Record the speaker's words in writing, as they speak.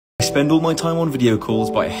I spend all my time on video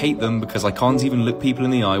calls, but I hate them because I can't even look people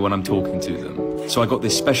in the eye when I'm talking to them. So I got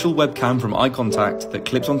this special webcam from iContact that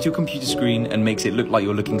clips onto your computer screen and makes it look like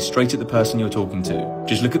you're looking straight at the person you're talking to.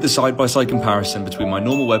 Just look at the side-by-side comparison between my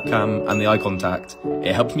normal webcam and the iContact.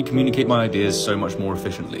 It helps me communicate my ideas so much more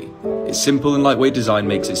efficiently. Its simple and lightweight design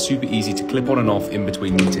makes it super easy to clip on and off in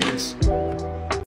between meetings.